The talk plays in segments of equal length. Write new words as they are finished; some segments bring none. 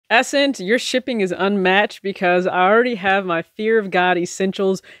SSENSE, your shipping is unmatched because I already have my Fear of God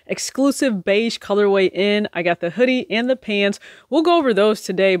Essentials exclusive beige colorway in. I got the hoodie and the pants. We'll go over those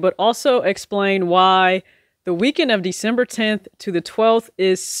today, but also explain why the weekend of December 10th to the 12th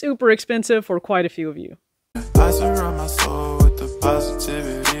is super expensive for quite a few of you. I surround my soul with the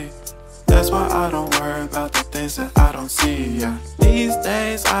positivity. That's why I don't worry about the things that I don't see. Yeah. These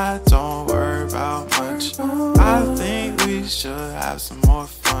days I don't worry about much. I think we should have some more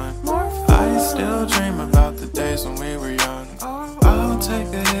fun. I still dream about the days when we were young. I'll take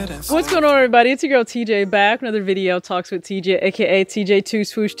a hit and What's going on, everybody? It's your girl TJ back. Another video talks with TJ, aka TJ2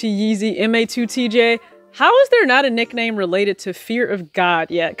 Swoosh T Yeezy MA2 TJ. How is there not a nickname related to Fear of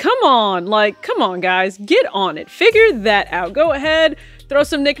God yet? Come on, come on, guys, get on it. Figure that out. Go ahead, throw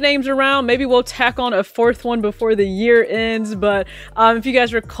some nicknames around. Maybe we'll tack on a fourth one before the year ends. But if you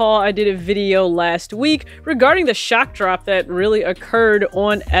guys recall, I did a video last week regarding the shock drop that really occurred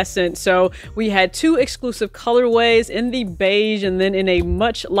on SSENSE. So we had two exclusive colorways in the beige and then in a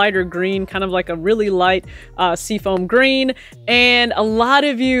much lighter green, kind of like a really light seafoam green. And a lot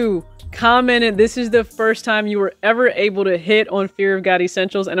of you commented this is the first time you were ever able to hit on Fear of God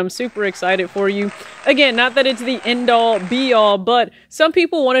Essentials, and I'm super excited for you. Again, not that it's the end-all be-all, but some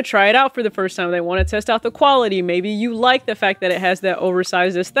people want to try it out for the first time. They want to test out the quality. Maybe you like the fact that it has that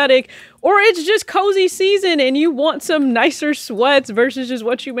oversized aesthetic, or it's just cozy season and you want some nicer sweats versus just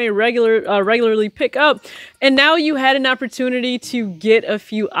what you may regularly pick up. And now you had an opportunity to get a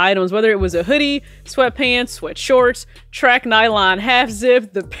few items, whether it was a hoodie, sweatpants, sweat shorts, track nylon half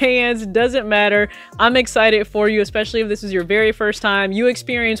zip, the pants, doesn't matter. I'm excited for you, especially if this is your very first time. You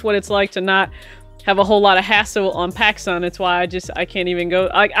experience what it's like to not have a whole lot of hassle on PACSUN. That's why I can't even go.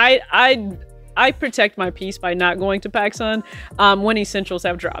 I protect my peace by not going to PACSUN when essentials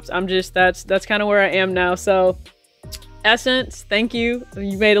have drops. That's kind of where I am now. So SSENSE, thank you.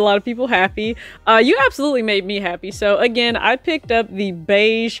 You made a lot of people happy. You absolutely made me happy. So again, I picked up the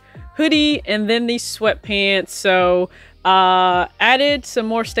beige hoodie and then the sweatpants. So added some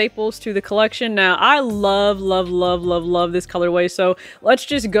more staples to the collection. Now I love this colorway, so let's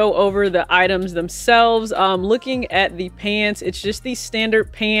just go over the items themselves. Looking at the pants, it's just the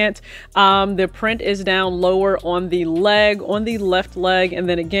standard pant. The print is down lower on the leg, on the left leg, and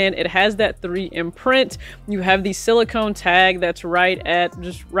then again it has that 3M print. You have the silicone tag that's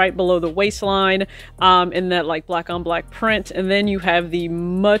just right below the waistline, in that like black on black print, and then you have the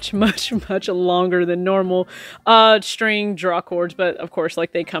much longer than normal string draw cords, but of course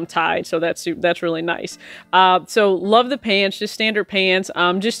like they come tied, so that's really nice. So love the pants, just standard pants.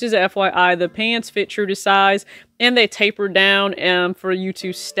 Just as a FYI, the pants fit true to size and they taper down for you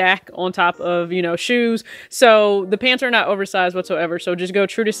to stack on top of, you know, shoes. So the pants are not oversized whatsoever, so just go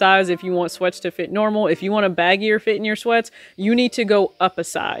true to size if you want sweats to fit normal. If you want a baggier fit in your sweats, you need to go up a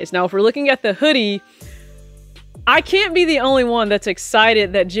size. Now if we're looking at the hoodie, I can't be the only one that's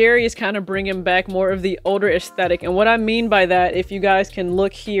excited that Jerry is kind of bringing back more of the older aesthetic. And what I mean by that, if you guys can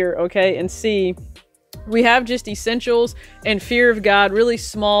look here, okay, and see, we have just essentials and Fear of God really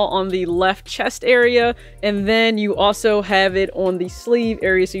small on the left chest area, and then you also have it on the sleeve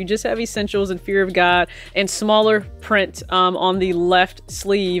area. So you just have essentials and Fear of God and smaller print on the left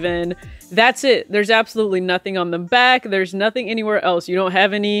sleeve, and that's it. There's absolutely nothing on the back. There's nothing anywhere else. You don't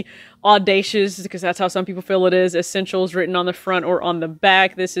have any audacious, because that's how some people feel it is, essentials written on the front or on the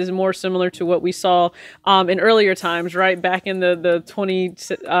back. This is more similar to what we saw in earlier times, right? Back in the 20,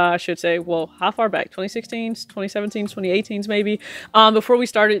 I should say, well, how far back? 2016s, 2017s, 2018s maybe, before we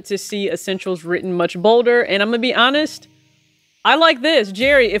started to see essentials written much bolder. And I'm gonna be honest, I like this.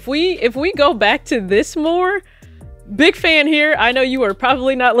 Jerry, if we go back to this more, big fan here. I know you are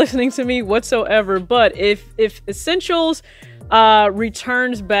probably not listening to me whatsoever, but if essentials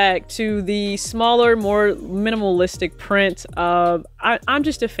returns back to the smaller, more minimalistic print, I'm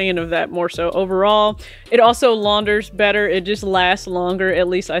just a fan of that more so overall. It also launders better. It just lasts longer. At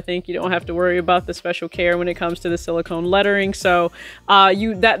least I think you don't have to worry about the special care when it comes to the silicone lettering. So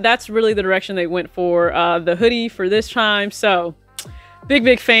that's really the direction they went for the hoodie for this time. So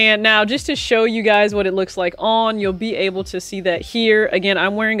big fan. Now just to show you guys what it looks like on, you'll be able to see that here. Again,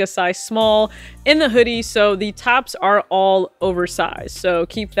 I'm wearing a size small in the hoodie, so the tops are all oversized, so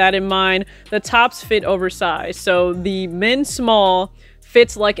keep that in mind. The tops fit oversized, so the men's small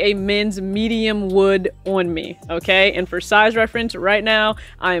fits like a men's medium would on me, okay? And for size reference, right now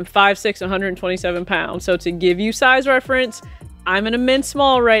I am 5'6", 127 pounds. So to give you size reference, I'm in a men's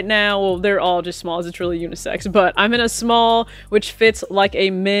small right now. Well, they're all just smalls. It's really unisex, but I'm in a small, which fits like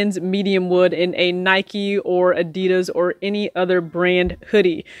a men's medium would in a Nike or Adidas or any other brand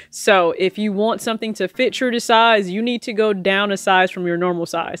hoodie. So if you want something to fit true to size, you need to go down a size from your normal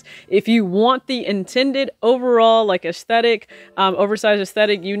size. If you want the intended overall like aesthetic, oversized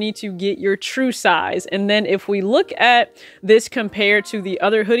aesthetic, you need to get your true size. And then if we look at this compared to the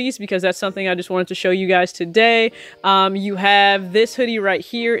other hoodies, because that's something I just wanted to show you guys today, you have this hoodie right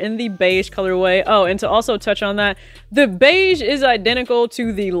here in the beige colorway. Oh, and to also touch on that, the beige is identical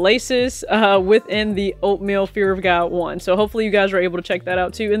to the laces within the oatmeal Fear of God one. So hopefully you guys are able to check that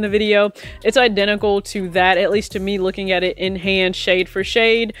out too in the video. It's identical to that, at least to me looking at it in hand, shade for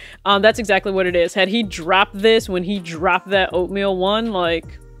shade. That's exactly what it is. Had he dropped this when he dropped that oatmeal one,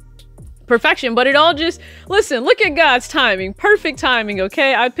 like perfection. But it all just, listen, look at God's timing. Perfect timing,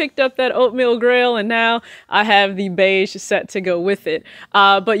 okay? I picked up that oatmeal grail and now I have the beige set to go with it.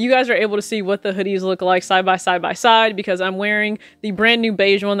 But you guys are able to see what the hoodies look like side by side because I'm wearing the brand new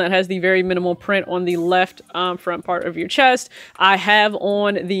beige one that has the very minimal print on the left front part of your chest. I have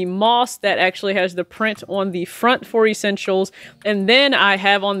on the moss that actually has the print on the front for essentials. And then I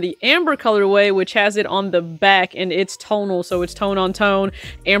have on the amber colorway, which has it on the back, and it's tonal. So it's tone on tone,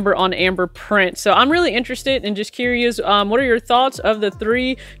 amber on amber print. So I'm really interested and just curious, what are your thoughts of the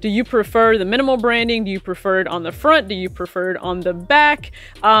three? Do you prefer the minimal branding? Do you prefer it on the front? Do you prefer it on the back?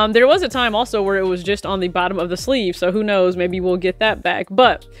 There was a time also where it was just on the bottom of the sleeve, so who knows, maybe we'll get that back.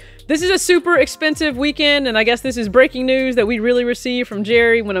 But this is a super expensive weekend, and I guess this is breaking news that we really received from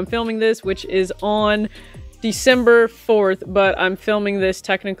Jerry when I'm filming this, which is on December 4th, but I'm filming this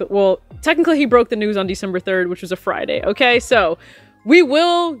technically he broke the news on December 3rd, which was a Friday. Okay, so we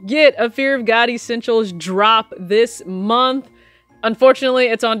will get a Fear of God Essentials drop this month. Unfortunately,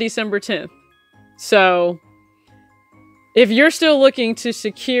 it's on December 10th. So if you're still looking to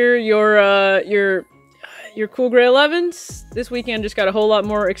secure your cool gray 11s, this weekend just got a whole lot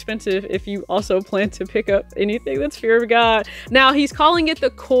more expensive if you also plan to pick up anything that's Fear of God. Now, he's calling it the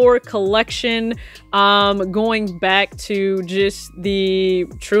core collection, going back to just the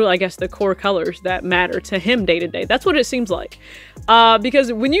true, I guess, the core colors that matter to him day to day. That's what it seems like.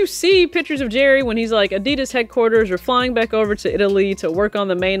 Because when you see pictures of Jerry when he's like Adidas headquarters or flying back over to Italy to work on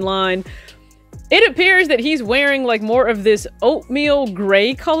the main line, it appears that he's wearing like more of this oatmeal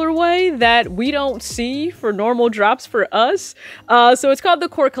gray colorway that we don't see for normal drops for us. So it's called the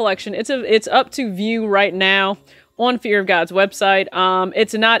Core Collection. It's up to view right now on Fear of God's website.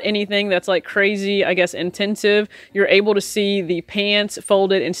 It's not anything that's like crazy, I guess, intensive. You're able to see the pants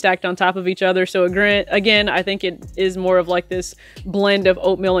folded and stacked on top of each other. So again, I think it is more of like this blend of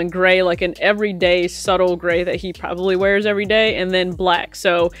oatmeal and gray, like an everyday subtle gray that he probably wears every day, and then black.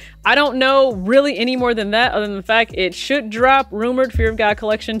 So I don't know really any more than that, other than the fact it should drop, rumored, Fear of God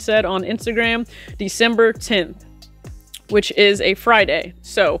Collection said on Instagram, December 10th, which is a Friday.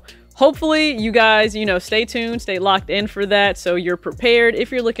 So hopefully you guys, you know, stay tuned, stay locked in for that so you're prepared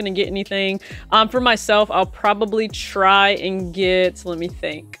if you're looking to get anything. For myself, I'll probably try and get, let me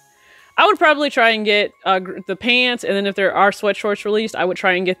think. I would probably try and get the pants, and then if there are sweat shorts released, I would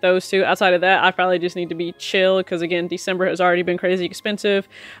try and get those too. Outside of that, I probably just need to be chill because, again, December has already been crazy expensive.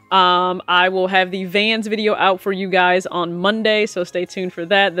 I will have the Vans video out for you guys on Monday, so stay tuned for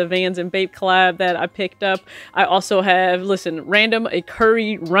that. The Vans and Bape collab that I picked up. I also have, listen, a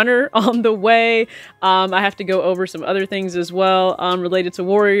Curry runner on the way. I have to go over some other things as well related to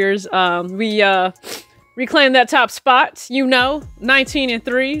Warriors. We reclaim that top spot, you know,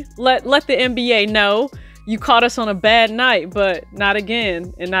 19-3. Let the NBA know you caught us on a bad night, but not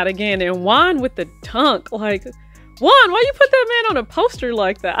again and not again. And Juan with the dunk, like, Juan, why you put that man on a poster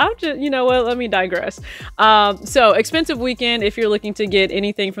like that? I'm just, you know what, let me digress. So expensive weekend if you're looking to get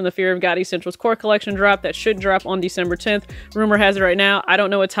anything from the Fear of God Essentials Core Collection drop. That should drop on December 10th. Rumor has it right now. I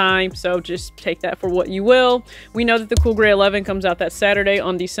don't know a time, so just take that for what you will. We know that the Cool Gray 11 comes out that Saturday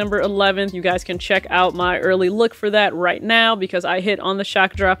on December 11th. You guys can check out my early look for that right now because I hit on the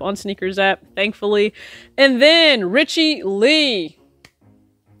shock drop on Sneakers app, thankfully. And then Richie Le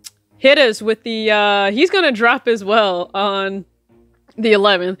hit us with the, he's gonna drop as well on the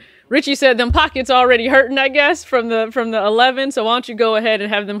 11th. Richie said them pockets already hurting, I guess, from the 11, so why don't you go ahead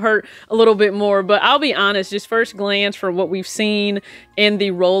and have them hurt a little bit more. But I'll be honest, just first glance from what we've seen in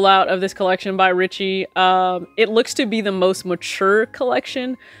the rollout of this collection by Richie, it looks to be the most mature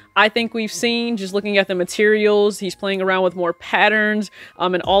collection I think we've seen, just looking at the materials. He's playing around with more patterns,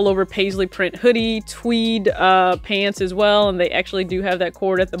 an all over paisley print hoodie, tweed pants as well, and they actually do have that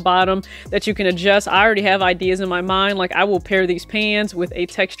cord at the bottom that you can adjust. I already have ideas in my mind, like I will pair these pants with a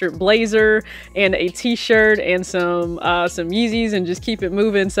textured blazer and a t-shirt and some Yeezys and just keep it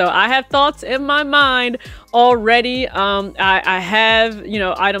moving. So I have thoughts in my mind already. I have, you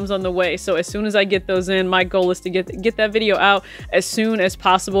know, items on the way, so as soon as I get those in, my goal is to get that video out as soon as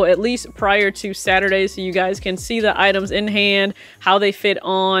possible, at least prior to Saturday, so you guys can see the items in hand, how they fit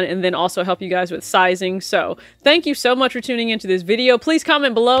on, and then also help you guys with sizing. So thank you so much for tuning into this video. Please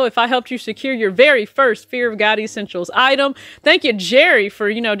comment below if I helped you secure your very first Fear of God Essentials item. Thank you, Jerry, for,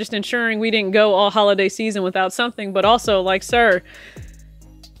 you know, just ensuring we didn't go all holiday season without something, but also, like, sir,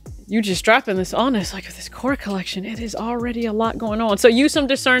 you just dropping this on us, like with this core collection, it is already a lot going on. So use some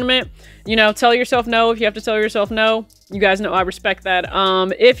discernment, you know, tell yourself no if you have to tell yourself no. You guys know I respect that.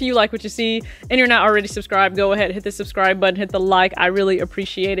 If you like what you see and you're not already subscribed, go ahead, hit the subscribe button, hit the like. I really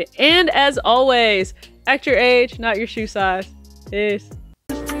appreciate it. And as always, act your age, not your shoe size. Peace.